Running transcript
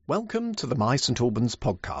Welcome to the My St Albans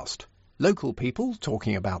podcast. Local people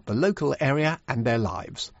talking about the local area and their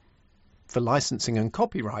lives. For licensing and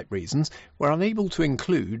copyright reasons, we're unable to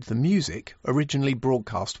include the music originally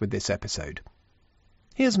broadcast with this episode.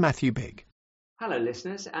 Here's Matthew Bigg. Hello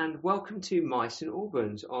listeners, and welcome to My St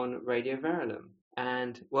Albans on Radio Verulam,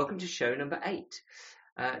 and welcome to show number 8.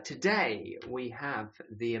 Today we have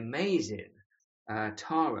the amazing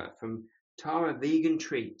Tara from Tara Vegan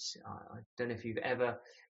Treats. I don't know if you've ever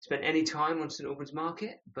spent any time on St Albans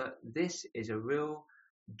Market, but this is a real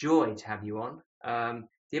joy to have you on.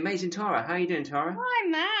 The amazing Tara. How are you doing, Tara? Hi,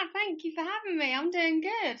 Matt. Thank you for having me. I'm doing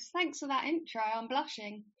good. Thanks for that intro. I'm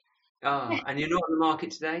blushing. And you're not on the market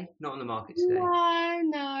today? Not on the market today?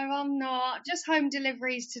 No, I'm not. Just home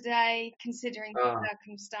deliveries today, considering the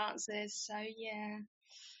circumstances. So, yeah.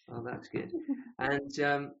 Oh, that's good.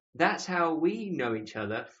 And that's how we know each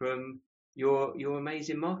other, from your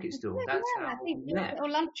amazing market stall. That's how I think we met.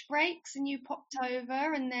 Little lunch breaks and you popped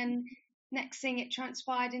over, and then next thing it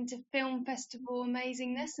transpired into film festival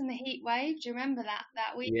amazingness and the heat wave. Do you remember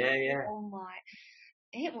that week? Yeah. Oh my,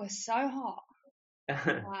 it was so hot.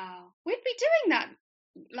 Wow. We'd be doing that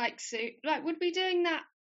would be doing that.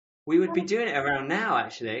 We would be doing it around now,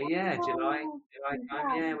 actually. Yeah, July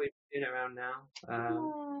time. Yeah, we'd be doing it around now.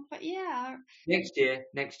 But yeah. Next year.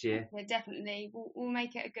 Yeah, definitely. We'll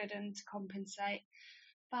make it a good one to compensate.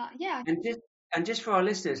 But yeah. And just for our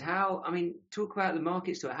listeners, talk about the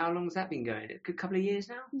market store. How long has that been going? A couple of years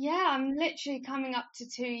now? Yeah, I'm literally coming up to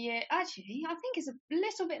 2 years. Actually, I think it's a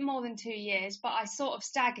little bit more than 2 years, but I sort of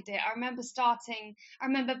staggered it. I remember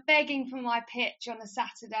begging for my pitch on a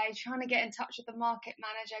Saturday, trying to get in touch with the market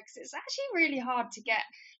manager, because it's actually really hard to get.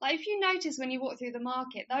 Like, if you notice when you walk through the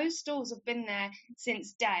market, those stalls have been there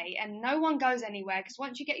since day, and no one goes anywhere, because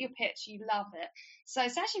once you get your pitch, you love it. So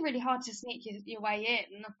it's actually really hard to sneak your way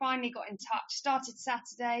in. And I finally got in touch, started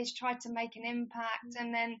Saturdays, tried to make an impact,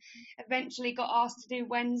 and then eventually got asked to do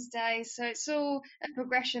Wednesdays. So it's all a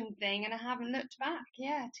progression thing, and I haven't looked back.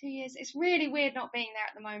 Yeah, 2 years. It's really weird not being there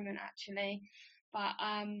at the moment, actually. But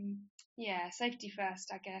yeah, safety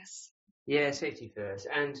first, I guess. Yeah, safety first.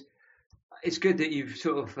 And it's good that you've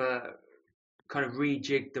sort of kind of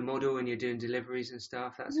rejigged the model and you're doing deliveries and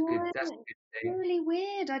stuff. That's a good thing. Really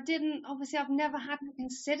weird. I've never had to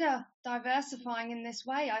consider diversifying in this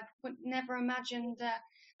way. I would never imagined.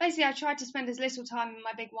 Basically, I tried to spend as little time in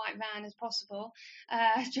my big white van as possible,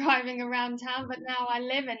 driving around town, but now I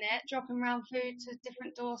live in it, dropping around food to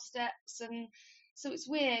different doorsteps, and so it's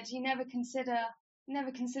weird. You never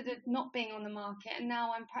considered not being on the market, and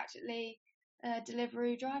now I'm practically a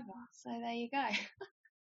delivery driver. So there you go.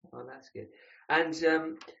 Oh, that's good.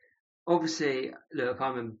 And obviously, look,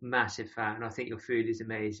 I'm a massive fan. I think your food is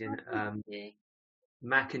amazing.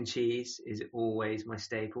 Mac and cheese is always my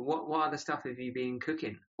staple. What other stuff have you been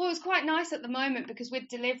cooking? Well, it's quite nice at the moment, because with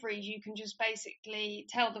deliveries, you can just basically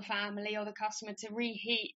tell the family or the customer to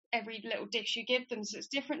reheat every little dish you give them. So it's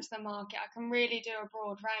different to the market. I can really do a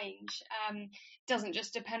broad range. It doesn't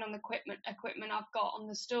just depend on the equipment I've got on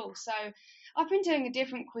the stall. So I've been doing a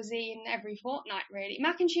different cuisine every fortnight, really.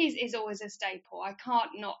 Mac and cheese is always a staple. I can't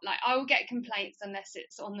not, I will get complaints unless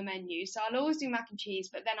it's on the menu. So I'll always do mac and cheese,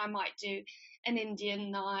 but then I might do an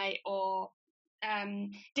Indian night or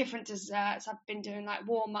different desserts. I've been doing like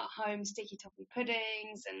warm at home sticky toffee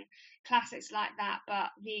puddings and classics like that, but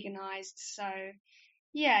veganized. So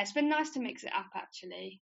yeah, it's been nice to mix it up,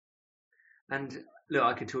 actually. And look,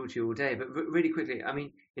 I could talk to you all day, but really quickly,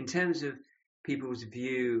 in terms of people's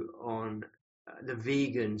view on the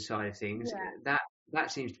vegan side of things,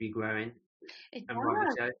 that seems to be growing. It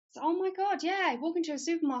does. Oh my God, yeah. Walk into a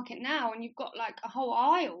supermarket now and you've got like a whole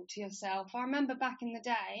aisle to yourself. I remember back in the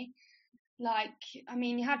day,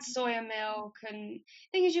 you had soya milk, and the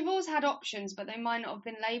thing is, you've always had options, but they might not have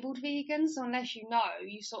been labelled vegan. So unless you know,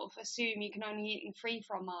 you sort of assume you can only eat in free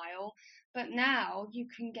from aisle. But now you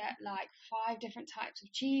can get like 5 different types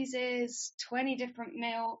of cheeses, 20 different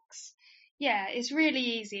milks. Yeah, it's really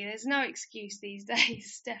easy. There's no excuse these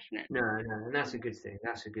days, definitely. No, and that's a good thing.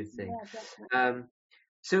 Yeah, definitely.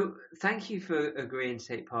 So thank you for agreeing to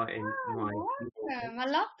take part in my. Welcome. I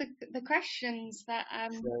love the questions that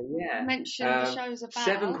you mentioned the show's about.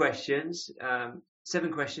 7 questions,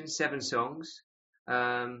 7 songs.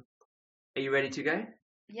 Are you ready to go?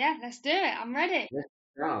 Yeah, let's do it. I'm ready. Let's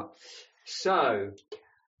start. So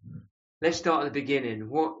let's start at the beginning.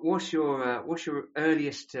 What's your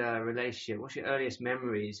earliest relationship? What's your earliest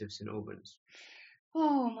memories of St Albans?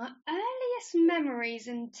 Oh, my earliest memories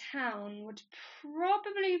in town would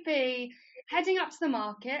probably be heading up to the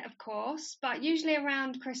market, of course, but usually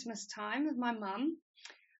around Christmas time with my mum.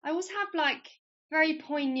 I always have very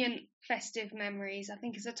poignant festive memories. I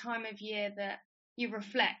think it's a time of year that you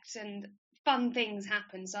reflect and fun things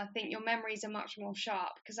happen. So I think your memories are much more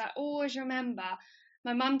sharp, because I always remember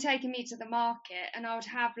my mum taking me to the market, and I would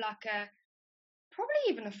have like probably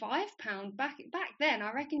even a £5 back then.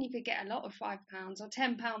 I reckon you could get a lot of £5 or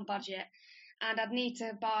 £10 budget, and I'd need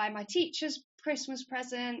to buy my teachers Christmas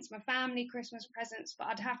presents, my family Christmas presents, but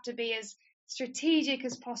I'd have to be as strategic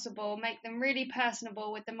as possible, make them really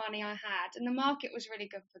personable with the money I had. And the market was really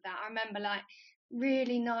good for that. I remember like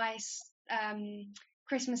really nice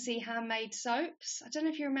Christmassy handmade soaps. I don't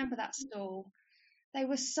know if you remember that stall. They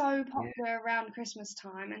were so popular around Christmas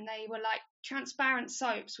time, and they were like transparent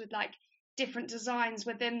soaps with like different designs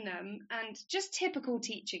within them, and just typical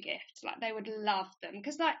teacher gift. Like they would love them,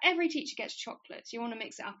 because like every teacher gets chocolates. You want to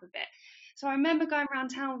mix it up a bit. So I remember going around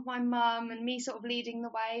town with my mum and me sort of leading the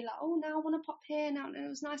way, like, oh, now I want to pop here now. And it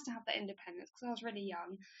was nice to have that independence because I was really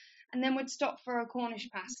young. And then we'd stop for a Cornish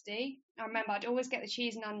pasty. I remember I'd always get the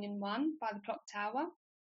cheese and onion one by the clock tower,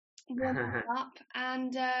 warm it up,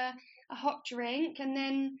 and a hot drink, and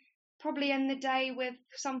then probably end the day with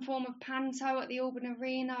some form of panto at the Auburn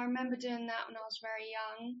Arena. I remember doing that when I was very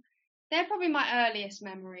young. They're probably my earliest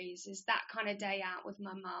memories, is that kind of day out with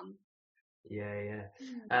my mum. Yeah.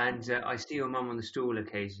 And I see your mum on the stall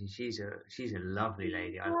occasionally. She's a lovely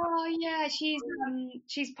lady. Oh yeah,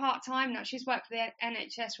 she's part-time now. She's worked for the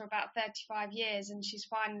NHS for about 35 years, and she's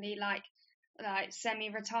finally like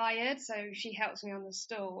semi-retired, so she helps me on the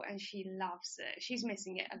stall, and she loves it. She's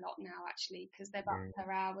missing it a lot now, actually, because they've upped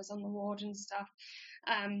her hours on the ward and stuff.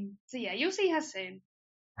 So yeah, you'll see her soon.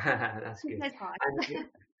 That's good. Hi.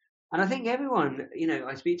 And I think everyone,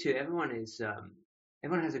 I speak to, everyone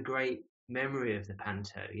has a great memory of the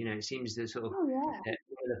panto. It seems the sort of one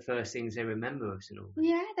of the first things they remember of St Albans.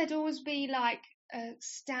 Yeah, there'd always be like a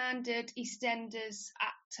standard EastEnders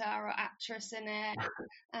actor or actress in it,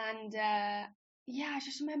 and I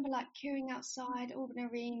just remember like queuing outside Auburn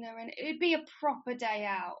Arena, and it'd be a proper day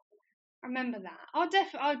out. I remember that. I'll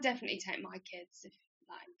definitely take my kids if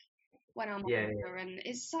like when I'm older, and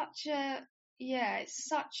it's such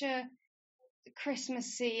a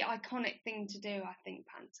Christmassy, iconic thing to do, I think,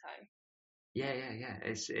 panto. Yeah.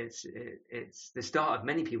 It's the start of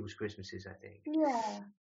many people's Christmases, I think. Yeah.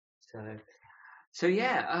 So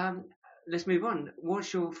yeah. Let's move on.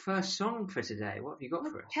 What's your first song for today? What have you got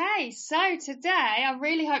for us? Okay, so today I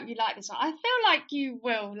really hope you like this song. I feel like you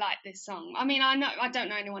will like this song. I mean, I don't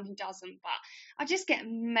know anyone who doesn't, but I just get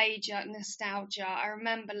major nostalgia. I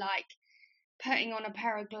remember like putting on a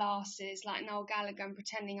pair of glasses like Noel Gallagher and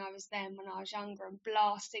pretending I was them when I was younger and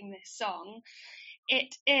blasting this song.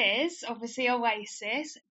 It is obviously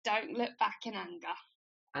Oasis, Don't Look Back in Anger.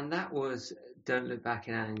 And that was Don't Look Back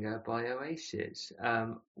in Anger by Oasis.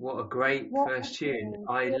 What a great first tune.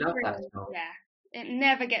 I love that song. Yeah, it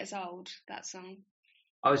never gets old, that song.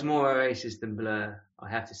 I was more Oasis than Blur, I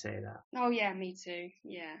have to say that. Oh yeah, me too.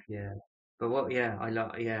 Yeah. Yeah. But I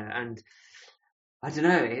love, and I don't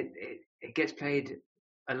know, it gets played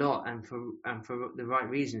a lot, and for the right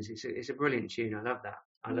reasons. It's a brilliant tune. I love that.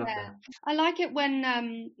 I love that. I like it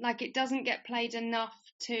when like it doesn't get played enough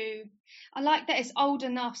I like that it's old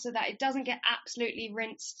enough so that it doesn't get absolutely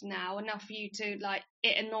rinsed now, enough for you to like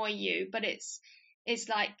it annoy you, but it's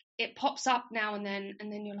like it pops up now and then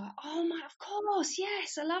you're like, oh my, of course,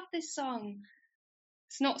 yes, I love this song.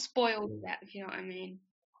 It's not spoiled yet, if you know what I mean.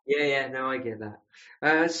 Yeah, no, I get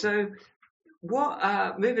that. So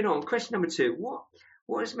what moving on, question number 2,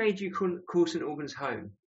 what has made you call St Albans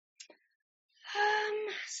home?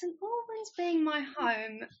 St Albans being my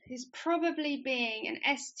home is probably being an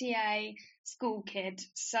STA school kid.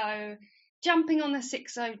 So jumping on the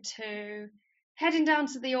 602, heading down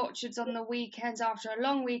to the orchards on the weekends after a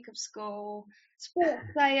long week of school, sports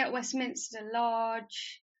day at Westminster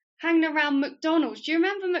Lodge, hanging around McDonald's. Do you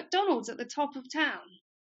remember McDonald's at the top of town?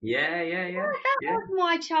 Yeah. That was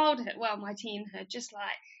my childhood, well, my teenhood, just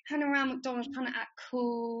like hanging around McDonald's, trying to act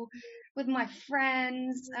cool with my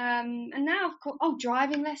friends, and now of course,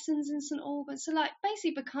 driving lessons in St Albans. So like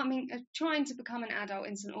basically trying to become an adult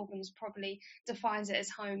in St Albans probably defines it as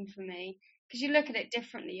home for me, because you look at it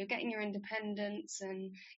differently. You're getting your independence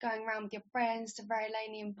and going around with your friends to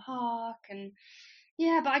Verulamium Park, and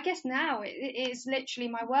but I guess now it is literally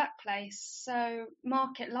my workplace. So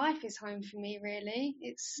market life is home for me, really.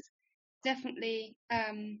 It's definitely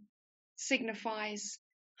signifies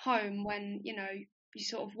home when you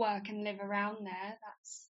sort of work and live around there.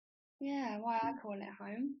 That's why I call it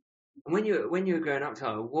home. When you were growing up,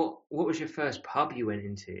 Tara, what was your first pub you went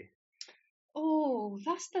into? Oh,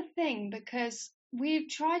 that's the thing, because we've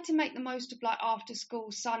tried to make the most of like after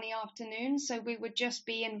school sunny afternoons, so we would just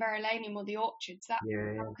be in Verulamium or the Orchards, that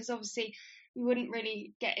Yeah, because obviously we wouldn't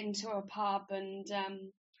really get into a pub and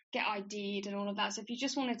get ID'd and all of that. So if you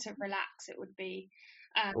just wanted to relax, it would be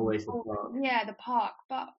always the park. yeah, the park.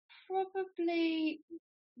 But probably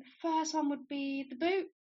the first one would be the Boot.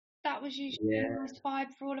 That was usually Yeah, a nice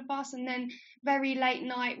vibe for all of us. And then very late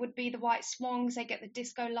night would be the White Swans. They get the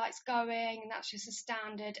disco lights going, and that's just a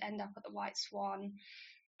standard end up at the White Swan.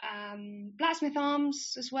 Blacksmith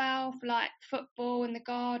Arms as well for like football in the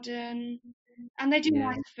garden. And they do yeah,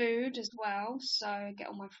 nice food as well, so I get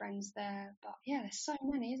all my friends there. But yeah, there's so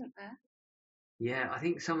many, isn't there? yeah. I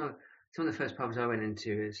think some of the first pubs I went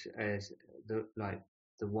into as the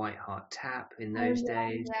White Hart Tap in Oh those yeah,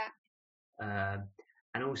 days, yeah. um,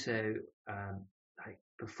 and also like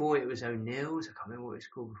before it was O'Neill's. I can't remember what it's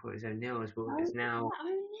called before it was O'Neill's, but Oh it's now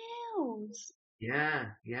yeah, O'Neill's.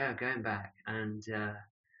 yeah, going back and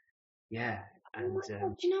yeah, Oh my and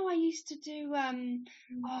God, do you know I used to do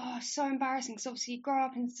oh so embarrassing because obviously you grow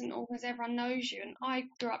up in St Albans, everyone knows you, and I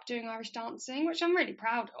grew up doing Irish dancing, which I'm really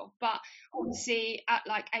proud of. But obviously at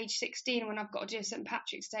like age 16, when I've got to do a St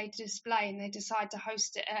Patrick's Day display, and they decide to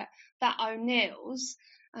host it at that O'Neill's,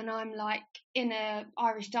 and I'm like in a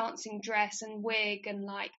Irish dancing dress and wig and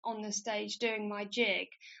like on the stage doing my jig.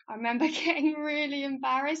 I remember getting really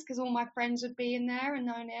embarrassed because all my friends would be in there and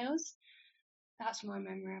O'Neill's. That's my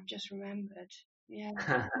memory. I've just remembered. Yeah.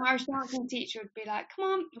 My Irish dancing teacher would be like, "Come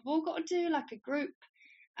on, we've all got to do like a group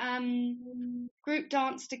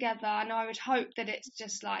dance together," and I would hope that it's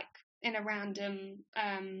just like in a random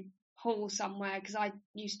hall somewhere because I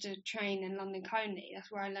used to train in London Colney.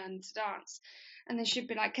 That's where I learned to dance. And then she'd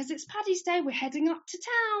be like, "Because it's Paddy's Day, we're heading up to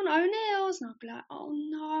town, O'Neill's," and I'd be like, "Oh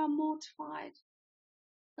no, I'm mortified."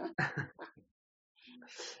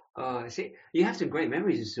 oh, see, you have some great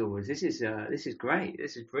memories of Swords. This is great.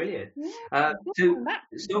 This is brilliant. Yeah, So, that.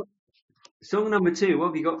 song number 2. What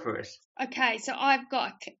have you got for us? Okay, so I've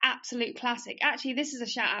got an absolute classic. Actually, this is a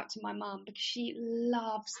shout out to my mum because she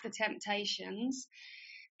loves the Temptations.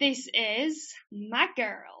 This is My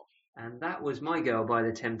Girl. And that was My Girl by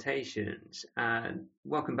The Temptations.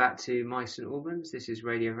 Welcome back to My St Albans. This is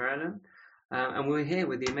Radio Verulam. And we're here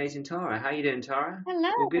with the amazing Tara. How you doing, Tara? Hello.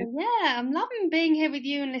 All good? Yeah, I'm loving being here with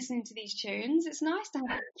you and listening to these tunes. It's nice to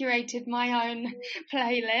have curated my own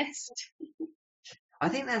playlist. I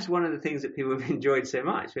think that's one of the things that people have enjoyed so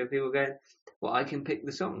much, where people go, well, I can pick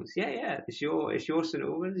the songs. Yeah, it's your St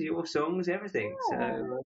Albans, your songs, everything. Yeah.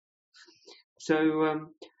 So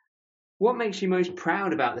what makes you most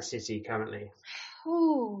proud about the city currently?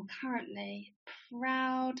 Oh, currently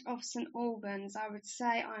proud of St Albans. I would say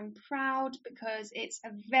I'm proud because it's a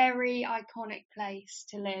very iconic place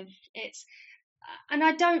to live. And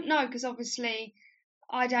I don't know because obviously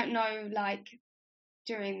I don't know like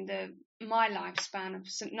during my lifespan of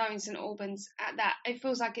knowing St Albans at that it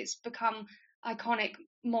feels like it's become iconic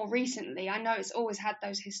more recently. I know it's always had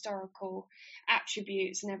those historical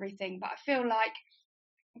attributes and everything, but I feel like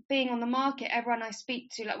being on the market, everyone I speak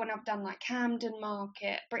to, like when I've done like Camden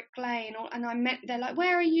Market, Brick Lane, and they're like,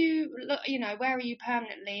 where are you, where are you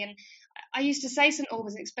permanently? And I used to say St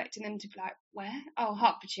Albans expecting them to be like, where? Oh,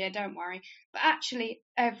 Hertfordshire, don't worry. But actually,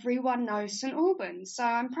 everyone knows St Albans. So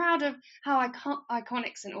I'm proud of how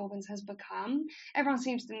iconic St Albans has become. Everyone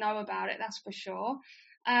seems to know about it, that's for sure.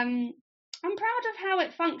 I'm proud of how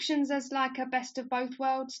it functions as like a best of both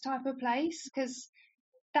worlds type of place, because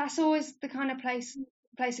that's always the kind of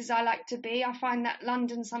places I like to be. I find that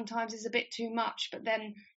London sometimes is a bit too much, but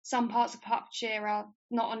then some parts of Hertfordshire are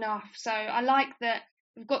not enough. So I like that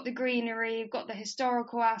we've got the greenery, we've got the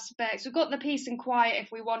historical aspects, we've got the peace and quiet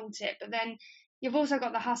if we want it, but then you've also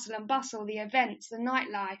got the hustle and bustle, the events, the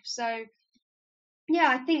nightlife. So yeah,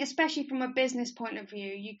 I think especially from a business point of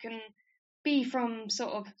view, you can be from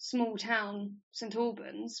sort of small town St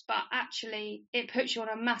Albans, but actually it puts you on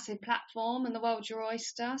a massive platform and the world's your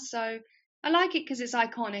oyster. So I like it because it's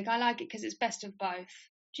iconic. I like it because it's best of both.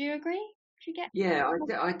 Do you agree? Do you get? Yeah,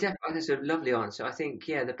 I definitely, that's a lovely answer. I think,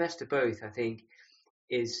 yeah, the best of both, I think,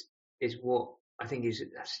 is what I think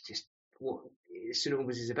that's just what St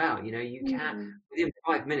Albans is about. You know, you can, within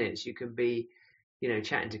 5 minutes, you can be,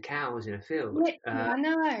 chatting to cows in a field. I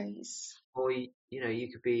know. Or, you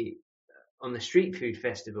could be on the street food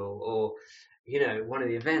festival or, one of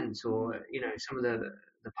the events or, some of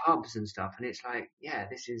the pubs and stuff. And it's like, yeah,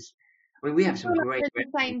 I mean, we have some great, the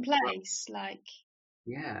same place, like.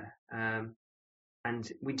 yeah.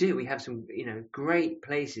 And we have some, great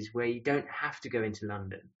places where you don't have to go into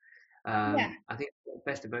London. Yeah. I think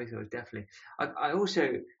best of both worlds, definitely. I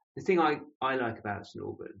also, the thing I like about St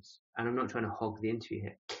Albans, and I'm not trying to hog the interview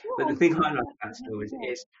here, but the thing I like about St Albans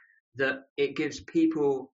is that it gives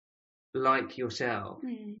people like yourself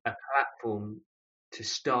a platform to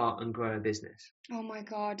start and grow a business. Oh my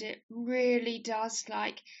God, it really does.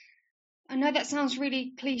 Like, I know that sounds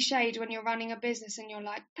really cliched when you're running a business and you're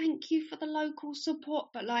like, thank you for the local support,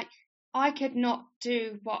 but like, I could not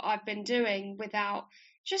do what I've been doing without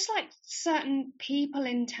just like certain people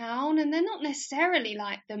in town, and they're not necessarily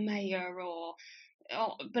like the mayor or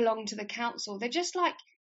belong to the council. They're just like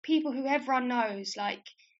people who everyone knows, like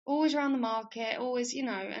always around the market, always,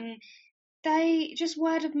 and they just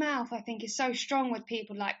word of mouth, I think, is so strong with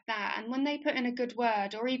people like that. And when they put in a good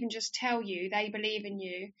word or even just tell you they believe in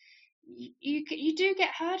you, you do get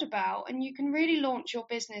heard about, and you can really launch your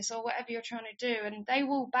business or whatever you're trying to do, and they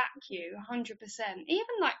will back you 100%. Even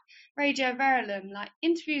like Radio Verulam, like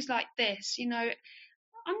interviews like this,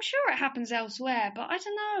 I'm sure it happens elsewhere, but I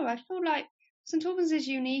don't know. I feel like St Albans is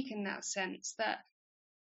unique in that sense, that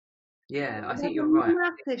Yeah, I think there's you're a right.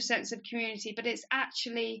 massive sense of community, but it's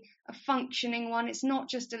actually a functioning one. It's not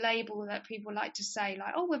just a label that people like to say,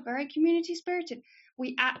 like, oh, we're very community spirited.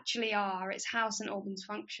 We actually are. It's how St Albans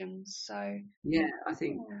functions. So Yeah, I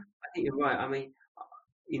think you're right. I mean,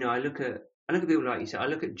 I look at people like you said. I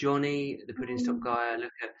look at Johnny, the pudding stop guy. I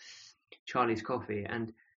look at Charlie's Coffee,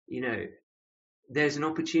 and there's an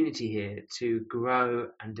opportunity here to grow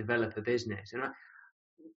and develop a business. And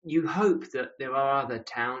you hope that there are other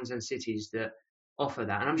towns and cities that offer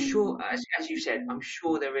that. And I'm sure, as you said, I'm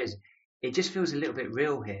sure there is. It just feels a little bit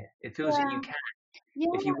real here. It feels that you can,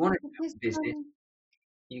 if you want to do a business,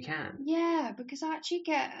 you can. Yeah, because I actually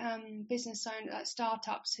get business owners, like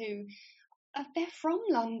startups, who they're from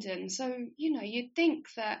London. So, you'd think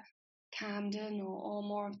that Camden or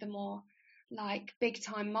more of the more like big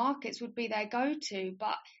time markets would be their go-to,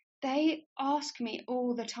 but they ask me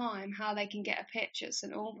all the time how they can get a pitch at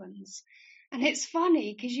St Albans. And it's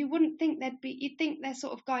funny because you wouldn't think you'd think they're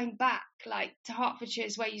sort of going back like to Hertfordshire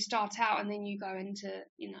is where you start out and then you go into,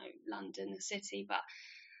 London, the city. But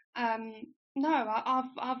no,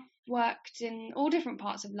 I've worked in all different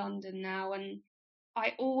parts of London now, and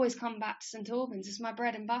I always come back to St Albans. It's my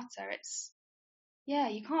bread and butter. Yeah,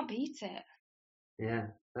 you can't beat it.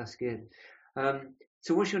 Yeah, that's good.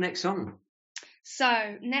 So what's your next song?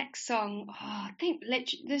 So next song, I think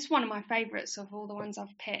literally this is one of my favourites of all the ones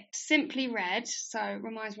I've picked. Simply Red, so it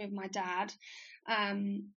reminds me of my dad.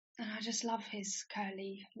 And I just love his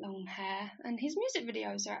curly long hair, and his music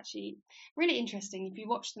videos are actually really interesting. If you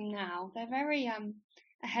watch them now, they're very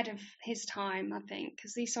ahead of his time, I think,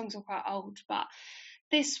 because these songs are quite old. But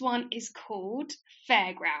this one is called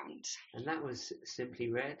Fairground. And that was Simply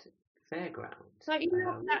Red, Fairground. Don't you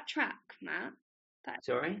love that track, Matt?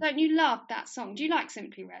 Sorry? Don't you love that song? Do you like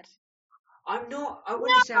Simply Red? I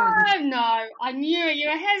wouldn't say I was... No, I knew it. You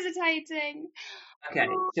were hesitating. Okay,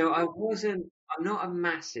 so I'm not a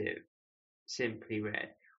massive Simply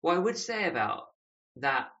Red. What I would say about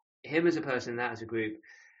that, him as a person, that as a group,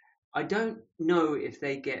 I don't know if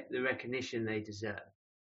they get the recognition they deserve.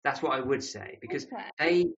 That's what I would say, because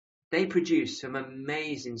they produce some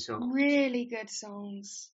amazing songs. Really good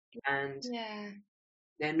songs. And yeah,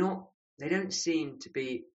 they don't seem to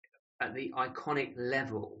be at the iconic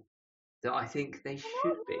level that I think they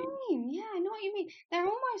should be. Yeah, I know what you mean. They're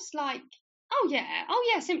almost like, oh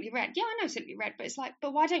yeah, Simply Red. Yeah, I know Simply Red, but it's like,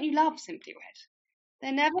 but why don't you love Simply Red?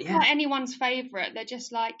 They're never like anyone's favourite. They're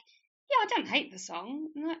just like, yeah, I don't hate the song.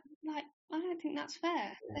 Like, I don't think that's fair.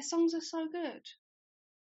 Yeah. Their songs are so good.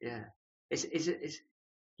 Yeah, it's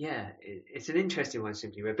an interesting one,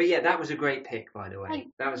 Simply Red. But yeah, that was a great pick, by the way.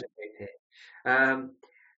 That was a great pick.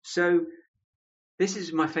 So this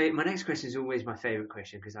is my favorite. My next question is always my favourite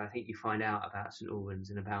question, because I think you find out about St Albans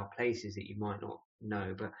and about places that you might not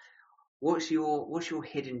know. But what's your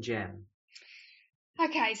hidden gem?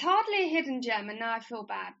 Okay, it's hardly a hidden gem, and now I feel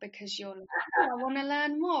bad because you're like, oh, I want to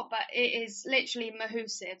learn more, but it is literally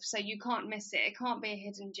Mahusive, so you can't miss it. It can't be a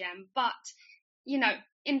hidden gem, but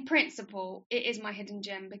in principle, it is my hidden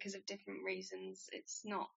gem because of different reasons. It's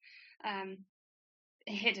not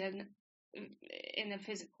hidden in a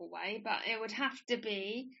physical way, but it would have to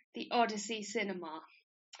be the Odyssey Cinema.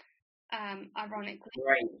 Ironically,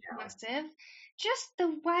 massive. Just the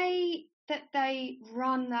way that they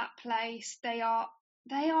run that place, they are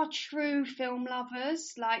true film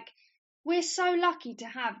lovers. Like, we're so lucky to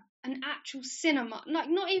have an actual cinema, like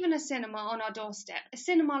not even a cinema on our doorstep, a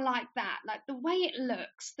cinema like that, like the way it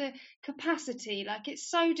looks, the capacity, like it's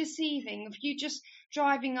so deceiving. If you just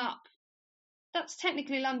driving up, that's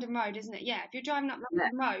technically London Road, isn't it? Yeah, if you're driving up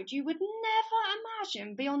London Road, you would never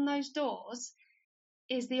imagine beyond those doors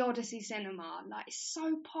is the Odyssey Cinema. Like, it's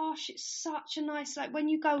so posh. It's such a nice, like, when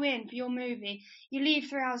you go in for your movie, you leave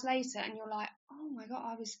 3 hours later and you're like, oh my God,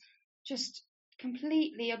 I was just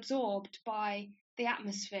completely absorbed by the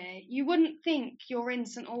atmosphere. You wouldn't think you're in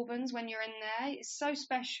St Albans when you're in there. It's so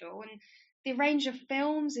special, and the range of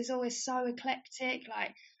films is always so eclectic.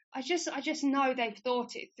 Like, I just know they've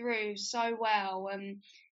thought it through so well, and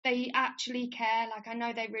they actually care. Like, I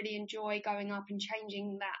know they really enjoy going up and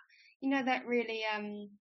changing that, that really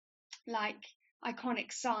like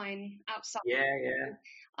iconic sign outside. Yeah.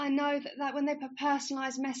 I know that when they put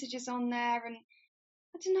personalised messages on there, and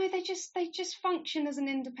I don't know, they just function as an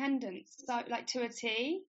independent, so like to a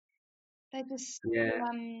T. They just Yeah.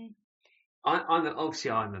 I'm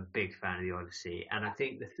a big fan of the Odyssey, and I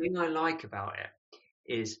think the thing I like about it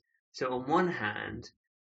is, so on one hand,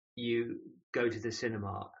 you go to the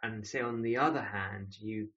cinema, and say on the other hand,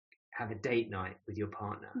 you have a date night with your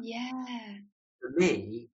partner. Yeah. For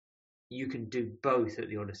me, you can do both at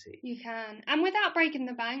the Odyssey. You can, and without breaking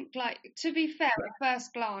the bank. Like, to be fair, at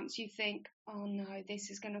first glance, you think, oh no, this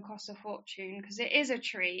is going to cost a fortune, because it is a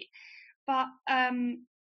treat. But I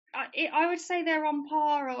would say they're on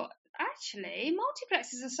par, or actually,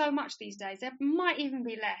 multiplexes are so much these days. There might even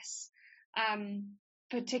be less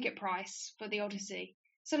for ticket price for the Odyssey.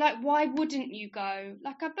 So, like, why wouldn't you go?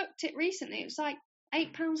 Like, I booked it recently. It was like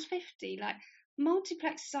 £8.50. Like,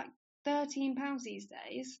 multiplex is like £13 these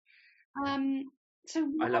days. So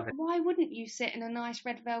I love it. why wouldn't you sit in a nice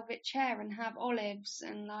red velvet chair and have olives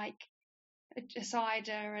and like a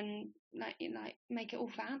cider and like make it all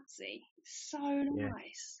fancy? It's so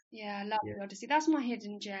nice. Yeah, I love the Odyssey. That's my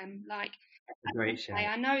hidden gem. Like, great show.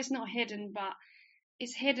 I know it's not hidden, but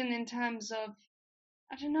it's hidden in terms of,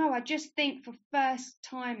 I don't know, I just think for first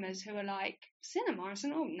timers who are like, cinema, I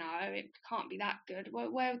said, oh no, it can't be that good.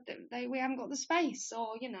 We haven't got the space,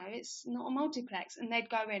 or it's not a multiplex, and they'd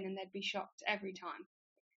go in and they'd be shocked every time.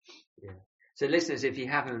 Yeah. So listeners, if you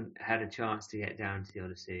haven't had a chance to get down to the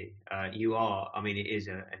Odyssey, you are. I mean, it's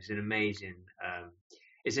an amazing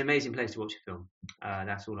place to watch a film.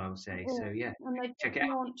 That's all I will say. So yeah, and they check it out.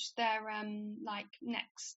 Launched their like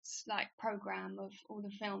next like program of all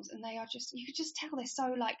the films, and they are just, you could just tell they're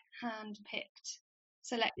so like hand picked,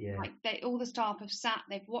 select. Yeah. Like, all the staff have sat,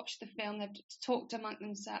 they've watched the film, they've talked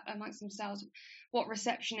amongst themselves what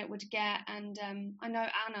reception it would get, and I know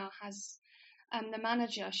Anna has. The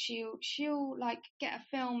manager, she'll like get a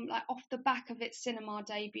film like off the back of its cinema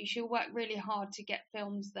debut. She'll work really hard to get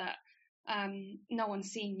films that no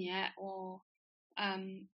one's seen yet, or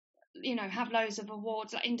have loads of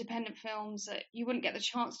awards, like independent films that you wouldn't get the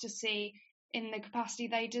chance to see in the capacity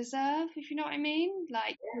they deserve, if you know what I mean,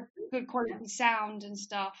 like good quality sound and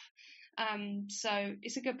stuff. So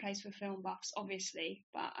it's a good place for film buffs, obviously,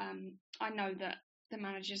 but I know that the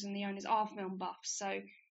managers and the owners are film buffs, so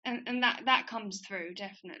and that comes through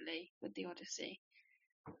definitely with the Odyssey.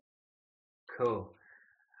 Cool.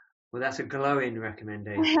 Well, that's a glowing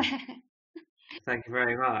recommendation. Thank you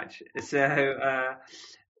very much.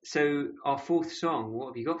 So our fourth song, what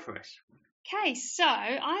have you got for us? Okay, so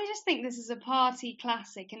I just think this is a party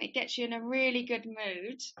classic, and it gets you in a really good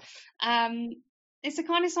mood. It's the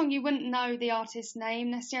kind of song you wouldn't know the artist's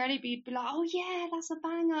name necessarily, but you'd be like, oh yeah, that's a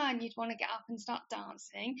banger, and you'd want to get up and start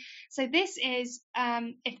dancing. So this is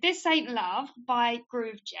If This Ain't Love by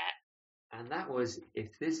Groovejet. And that was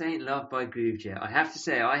If This Ain't Love by Groovejet. I have to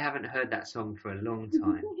say, I haven't heard that song for a long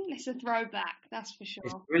time. It's a throwback, that's for sure.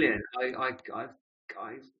 It's brilliant. I've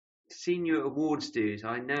seen you at awards dues.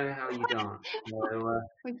 I know how you dance. So,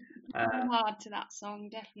 we've gone hard to that song,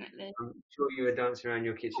 definitely. I'm sure you were dancing around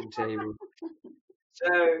your kitchen table.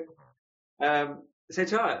 So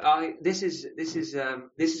Tara, this is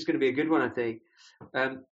going to be a good one, I think.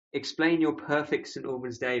 Explain your perfect St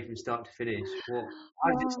Albans day from start to finish.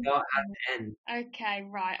 How does it start? How does it end? Okay,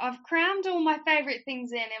 right. I've crammed all my favourite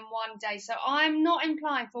things in one day, so I'm not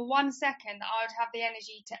implying for 1 second that I would have the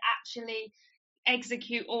energy to actually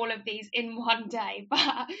execute all of these in one day.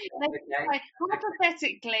 But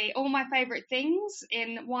hypothetically, all my favourite things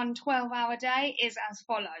in one 12-hour day is as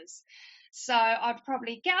follows. So I'd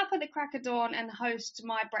probably get up at the crack of dawn and host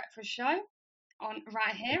my breakfast show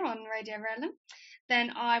right here on Radio Verulam.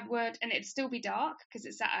 Then I would, and it'd still be dark because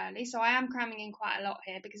it's that early, so I am cramming in quite a lot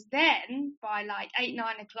here, because then by like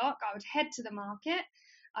 8-9 o'clock I would head to the market,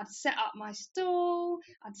 I'd set up my stall,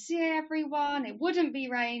 I'd see everyone, it wouldn't be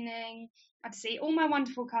raining, I'd see all my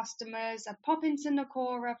wonderful customers, I'd pop into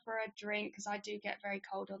Nakora for a drink because I do get very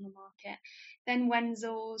cold on the market, then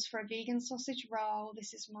Wenzel's for a vegan sausage roll.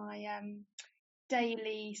 This is my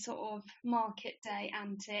daily sort of market day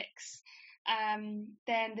antics.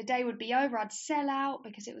 Then the day would be over. I'd sell out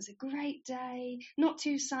because it was a great day, not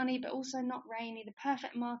too sunny, but also not rainy, the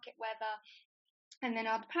perfect market weather. And then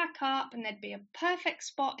I'd pack up, and there'd be a perfect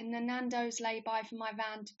spot in the Nando's lay-by for my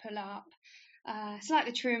van to pull up. It's like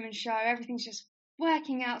the Truman Show. Everything's just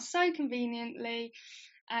working out so conveniently.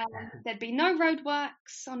 There'd be no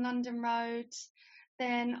roadworks on London roads.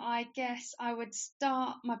 Then I guess I would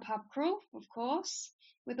start my pub crawl, of course,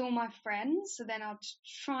 with all my friends. So then I'd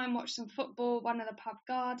try and watch some football, one of the pub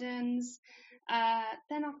gardens.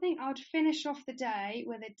 Then I think I'd finish off the day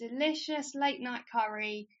with a delicious late night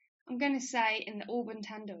curry, I'm going to say in the Auburn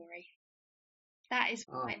Tandoori. That is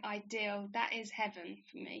my ideal. That is heaven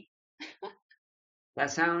for me.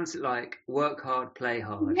 That sounds like work hard, play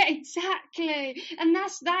hard. Yeah, exactly. And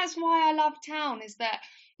that's why I love town, is that,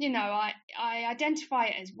 I identify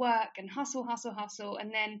it as work and hustle, hustle, hustle,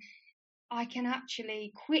 and then I can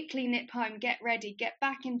actually quickly nip home, get ready, get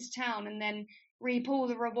back into town, and then reap all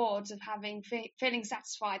the rewards of feeling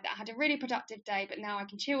satisfied that I had a really productive day, but now I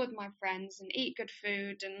can chill with my friends and eat good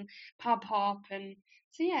food and pub hop. And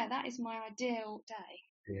so, yeah, that is my ideal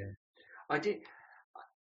day. Yeah.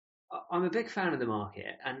 I'm a big fan of the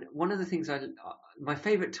market, and one of the things my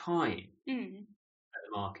favourite time at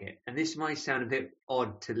the market, and this might sound a bit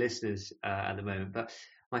odd to listeners at the moment, but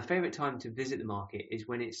my favourite time to visit the market is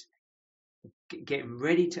when it's getting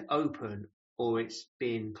ready to open or it's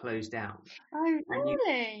being closed down. Oh,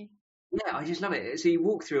 really? Yeah, I just love it. So you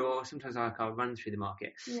walk through, or sometimes I'll run through the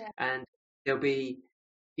market, and there'll be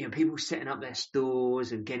people setting up their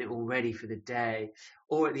stores and getting it all ready for the day,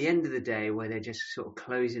 or at the end of the day where they're just sort of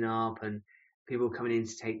closing up and people coming in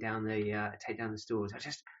to take down the stores.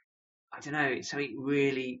 I don't know, it's something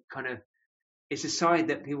really kind of, it's a side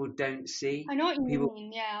that people don't see. I know what you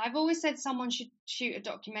mean. Yeah, I've always said someone should shoot a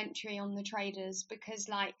documentary on the traders, because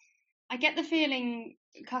I get the feeling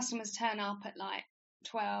customers turn up at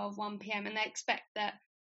 12, 1 p.m. and they expect that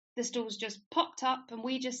the stalls just popped up and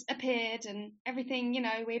we just appeared and everything,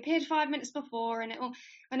 we appeared 5 minutes before and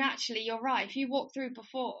and actually you're right. If you walk through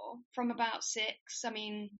before from about 6, I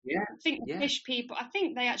think the fish people, I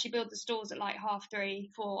think they actually build the stalls at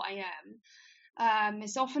 3:30, 4 a.m.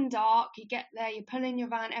 It's often dark. You get there, you pull in your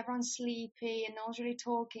van, everyone's sleepy and no one's really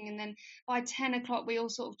talking. And then by 10 o'clock, we all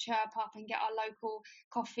sort of chirp up and get our local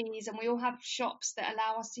coffees, and we all have shops that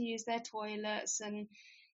allow us to use their toilets.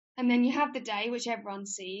 And then you have the day, which everyone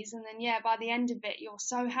sees. And then, by the end of it, you're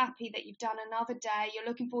so happy that you've done another day. You're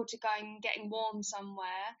looking forward to going and getting warm somewhere.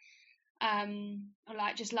 Or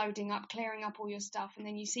just loading up, clearing up all your stuff, and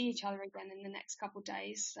then you see each other again in the next couple of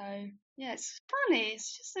days. So yeah, it's funny.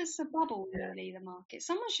 It's a bubble, really, the market.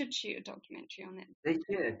 Someone should shoot a documentary on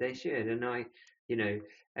it. They should. And I,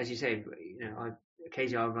 as you say,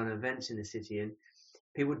 occasionally I run events in the city, and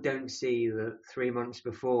people don't see the 3 months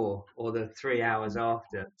before or the 3 hours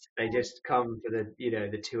after. They just come for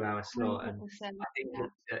the 2 hour slot. 100%. And I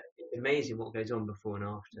think it's amazing what goes on before and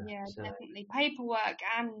after. Yeah, so. Definitely. Paperwork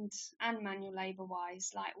and manual labour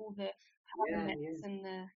wise, all the permits and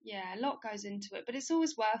a lot goes into it. But it's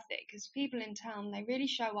always worth it, because people in town, they really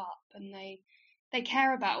show up and they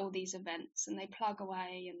care about all these events and they plug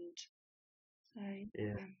away. And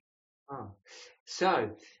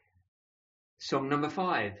so song number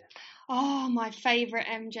 5. Oh, my favourite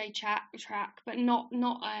MJ track, but not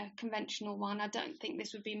a conventional one. I don't think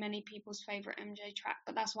this would be many people's favourite MJ track,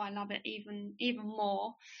 but that's why I love it even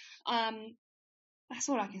more. That's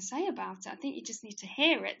all I can say about it. I think you just need to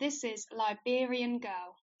hear it. This is Liberian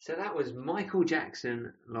Girl. So that was Michael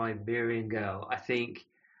Jackson, Liberian Girl. I think,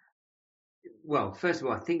 well, first of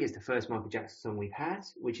all, I think it's the first Michael Jackson song we've had,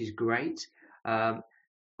 which is great. I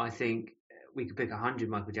think we could pick 100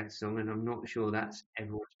 Michael Jackson songs, and I'm not sure that's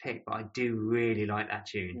everyone's pick, but I do really like that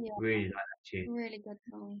tune. Yeah. Really like that tune. Really good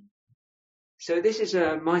song. So this is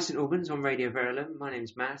Mice and Organs on Radio Verulam. My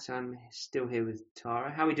name's Matt. I'm still here with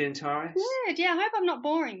Tara. How are we doing, Tara? Good. Yeah, I hope I'm not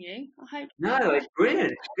boring you. I hope. No, it's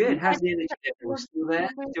brilliant. It's good. How's the energy level? Still there?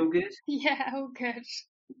 Still good? Yeah, all good.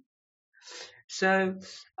 So,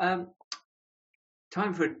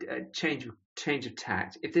 time for a change of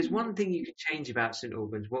tact. If there's one thing you could change about St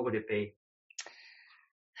Albans, what would it be?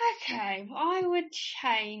 Okay, I would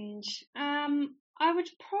change. I would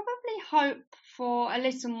probably hope for a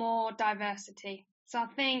little more diversity. So I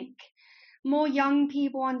think more young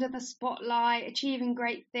people under the spotlight, achieving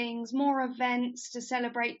great things, more events to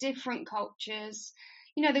celebrate different cultures.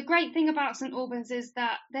 The great thing about St Albans is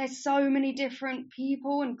that there's so many different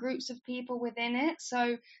people and groups of people within it.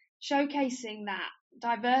 So showcasing that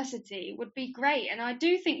diversity would be great. And I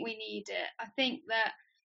do think we need it. I think that,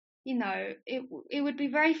 it would be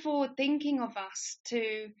very forward thinking of us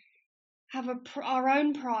to have our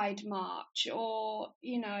own Pride March or,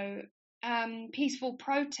 peaceful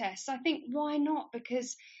protests. I think, why not?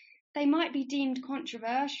 Because they might be deemed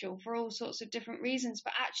controversial for all sorts of different reasons,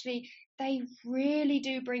 but actually they really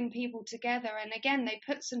do bring people together. And again, they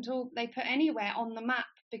put anywhere on the map,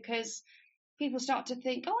 because people start to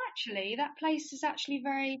think, oh, actually, that place is actually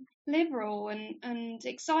very liberal and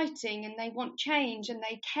exciting, and they want change and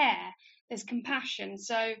they care. There's compassion.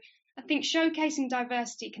 So I think showcasing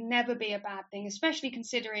diversity can never be a bad thing, especially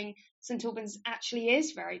considering St Albans actually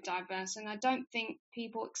is very diverse, and I don't think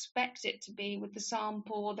people expect it to be with the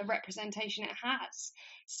sample or the representation it has.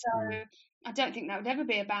 So I don't think that would ever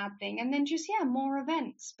be a bad thing. And then just, more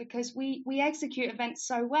events, because we execute events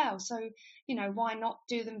so well. So, why not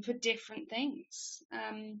do them for different things?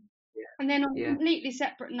 And then on a completely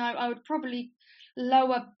separate note, I would probably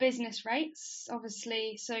lower business rates,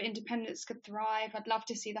 obviously, so independents could thrive. I'd love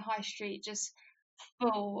to see the high street just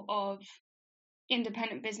full of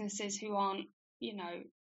independent businesses who aren't,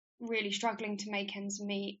 really struggling to make ends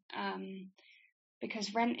meet.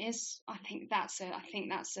 Because rent is, I think that's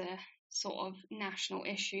a sort of national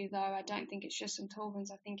issue, though. I don't think it's just St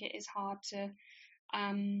Albans. I think it is hard to,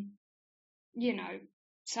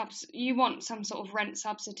 you want some sort of rent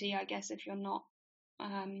subsidy, I guess, if you're not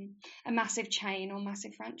a massive chain or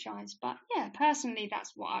massive franchise. But yeah, personally,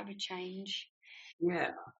 that's what I would change.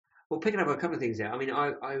 Yeah. Well, picking up a couple of things there. I mean,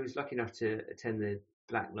 I was lucky enough to attend the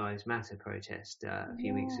Black Lives Matter protest a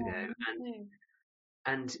few weeks ago,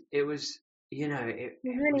 and it was, it was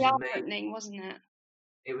really eye-opening, wasn't it?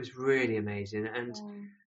 It was really amazing, and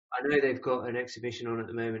I know they've got an exhibition on at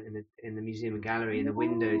the moment in the museum and gallery in the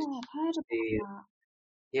windows. I've heard about that.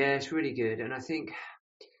 Yeah, it's really good, and I think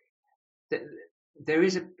that there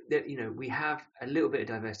is we have a little bit of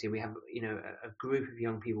diversity. We have a group of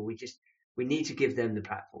young people. We need to give them the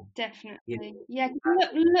platform. Definitely. Yeah,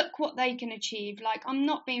 look what they can achieve. Like, I'm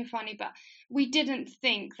not being funny, but we didn't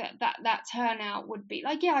think that turnout would be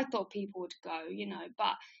like, I thought people would go,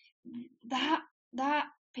 but that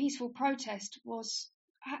peaceful protest was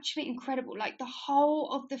actually incredible. Like, the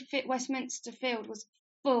whole of the Westminster field was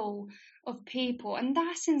full of people, and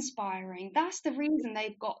that's inspiring. That's the reason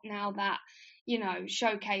they've got now that,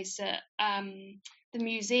 showcase at the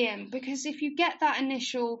museum, because if you get that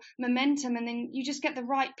initial momentum and then you just get the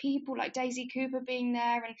right people like Daisy Cooper being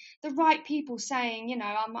there and the right people saying,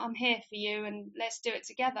 I'm here for you and let's do it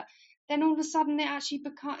together, then all of a sudden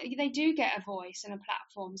they do get a voice and a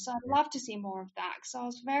platform. So I'd love to see more of that, because I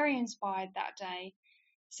was very inspired that day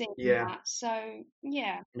seeing that. So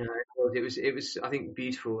yeah. No, it was I think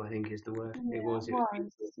beautiful, I think is the word. Yeah, it was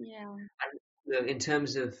yeah. And in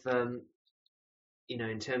terms of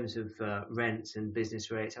rents and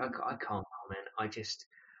business rates, I can't comment.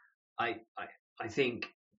 I think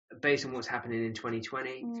based on what's happening in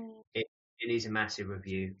 2020, it needs a massive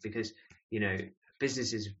review, because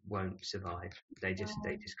businesses won't survive. They just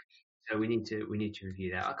so we need to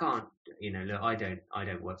review that. I can't, look, I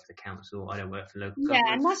don't work for the council. I don't work for local government.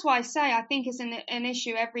 Yeah, and that's why I say I think it's an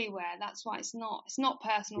issue everywhere. That's why it's not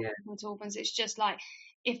personal to St Albans. It's just like,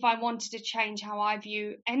 if I wanted to change how I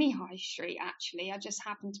view any high street, actually, I just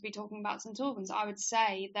happen to be talking about St Albans, I would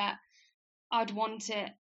say that I'd want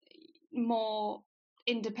it more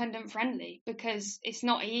independent friendly, because it's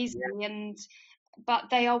not easy, but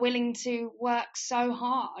they are willing to work so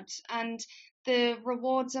hard, and the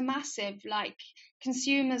rewards are massive. Like,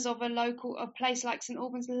 consumers of a place like St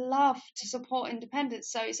Albans love to support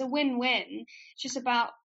independence, so it's a win-win. It's just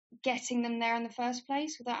about getting them there in the first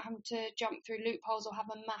place without having to jump through loopholes or have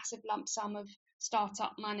a massive lump sum of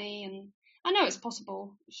startup money. And I know it's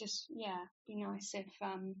possible. It's just, be nice if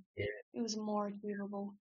it was more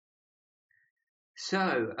achievable.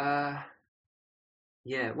 So, why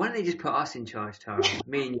don't they just put us in charge, Tara?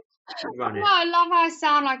 Me and you run it. No, I love how I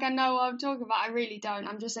sound like I know what I'm talking about. I really don't.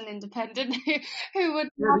 I'm just an independent who would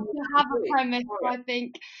love to have a premise. I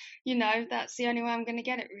think, that's the only way I'm going to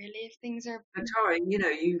get it, really, if things are... But Tara,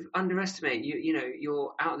 you've underestimated,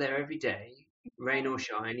 you're out there every day, rain or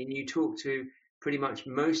shine, and you talk to pretty much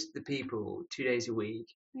most of the people 2 days a week,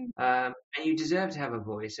 and you deserve to have a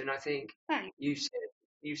voice. And I think you've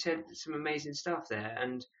said some amazing stuff there,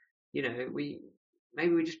 and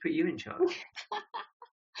maybe we just put you in charge.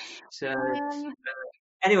 So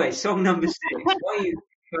anyway, song number 6. Why are you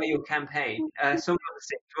about your campaign? Song number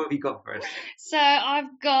 6. What have you got for us? So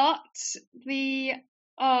I've got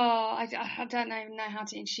I don't even know how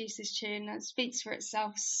to introduce this tune. It speaks for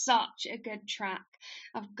itself. Such a good track.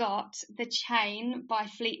 I've got The Chain by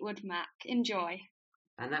Fleetwood Mac. Enjoy.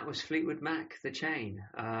 And that was Fleetwood Mac, The Chain.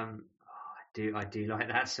 I do like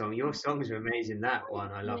that song. Your songs are amazing. That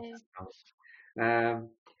one, I love that song.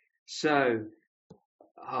 So,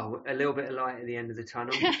 a little bit of light at the end of the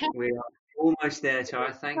tunnel. We are almost there,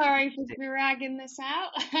 Tara. Thank you. Sorry for dragging this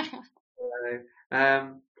out.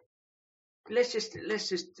 Let's just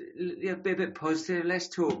be a bit positive. Let's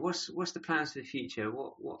talk. What's the plans for the future?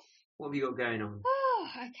 What have you got going on? Oh,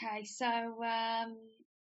 okay. So I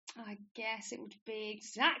guess it would be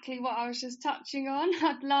exactly what I was just touching on.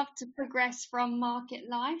 I'd love to progress from market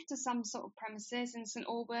life to some sort of premises in St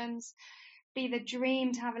Albans. Be the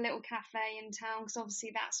dream to have a little cafe in town, because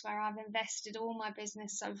obviously that's where I've invested all my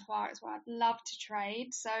business so far. It's where I'd love to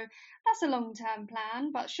trade. So that's a long-term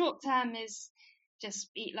plan, but short-term is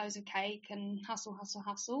just eat loads of cake and hustle.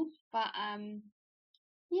 But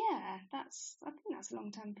yeah, I think that's a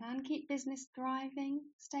long-term plan. Keep business thriving,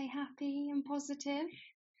 stay happy and positive.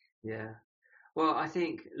 Yeah. Well, I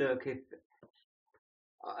think, look,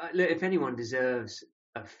 if anyone deserves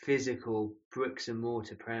a physical bricks and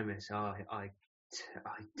mortar premise, it has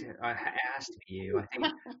to be you. I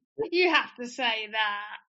think you have to say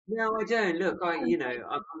that. No, I don't. Look, I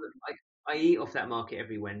eat off that market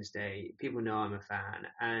every Wednesday. People know I'm a fan,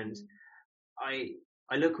 and I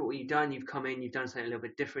look at what you've done. You've come in, you've done something a little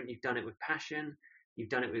bit different. You've done it with passion. You've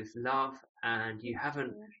done it with love, and you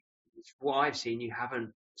haven't. What I've seen, you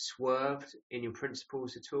haven't swerved in your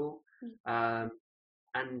principles at all.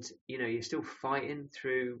 And you're still fighting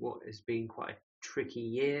through what has been quite a tricky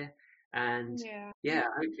year. And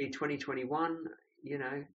hopefully 2021, you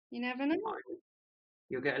never know.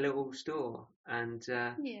 You'll get a little store, and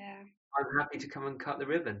I'm happy to come and cut the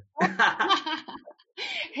ribbon.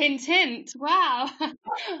 Hint, hint. Wow.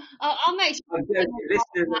 I'll make sure. I'm joking.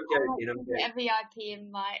 Listeners, I'm joking. Get a VIP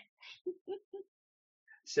invite.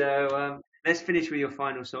 So let's finish with your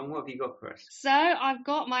final song. What have you got for us? So I've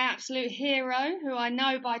got my absolute hero, who I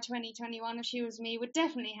know by 2021, if she was me, would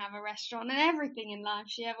definitely have a restaurant and everything in life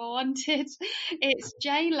she ever wanted. It's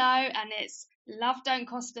J-Lo, and it's Love Don't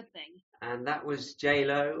Cost a Thing. And that was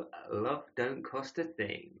J-Lo, Love Don't Cost a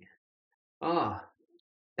Thing.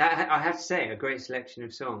 That, I have to say, a great selection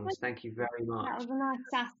of songs. Thank you very much. That was a nice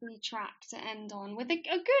sassy track to end on with a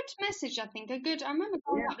good message, I think. I remember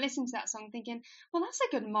growing up listening to that song thinking, well, that's a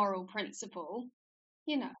good moral principle.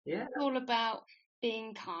 It's all about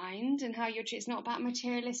being kind and how it's not about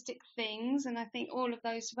materialistic things. And I think all of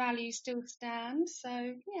those values still stand. So,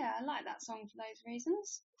 yeah, I like that song for those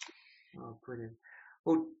reasons. Oh, brilliant.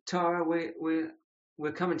 Well, Tara, we're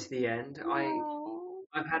coming to the end.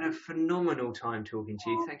 I've had a phenomenal time talking to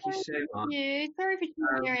you. Thank you so much. Thank you. Sorry for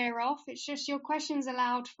taking your ear off. It's just your questions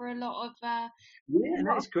allowed for a lot of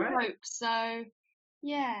that's great. Hope. So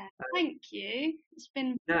thank you. It's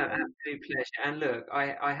been absolute pleasure. And look,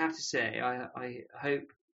 I have to say, I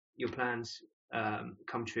hope your plans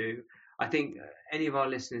come true. I think any of our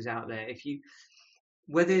listeners out there,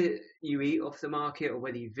 whether you eat off the market or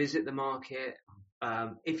whether you visit the market,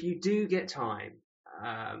 if you do get time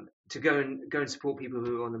to go and support people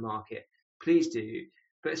who are on the market, please do.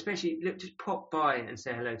 But especially, just pop by and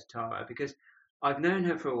say hello to Tara, because I've known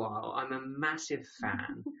her for a while. I'm a massive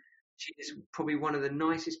fan. She is probably one of the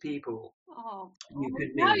nicest people you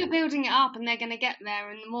could meet. Now you're building it up, and they're going to get there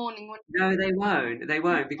in the morning. No, they won't. They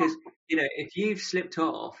won't, because if you've slipped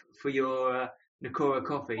off for your Nakora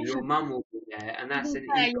coffee, your mum will be there, and that's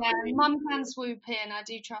Mum can swoop in. I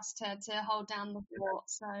do trust her to hold down the fort,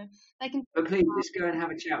 so they can. But please, just go and have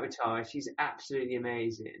a chat with Tara. She's absolutely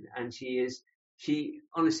amazing, and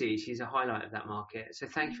honestly, she's a highlight of that market. So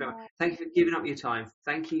thank you for giving up your time.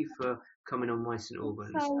 Thank you for coming on My St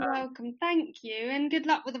Albans. So welcome. Thank you, and good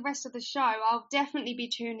luck with the rest of the show. I'll definitely be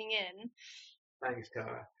tuning in. Thanks,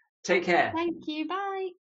 Tara. Take care. Thank you.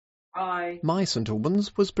 Bye. Bye. My St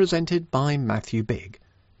Albans was presented by Matthew Bigg.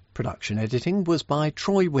 Production editing was by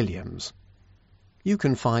Troy Williams. You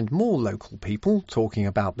can find more local people talking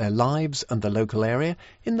about their lives and the local area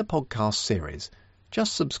in the podcast series.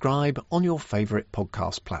 Just subscribe on your favourite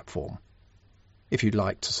podcast platform. If you'd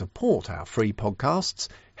like to support our free podcasts,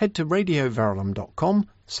 head to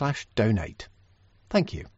radioverulam.com/donate. Thank you.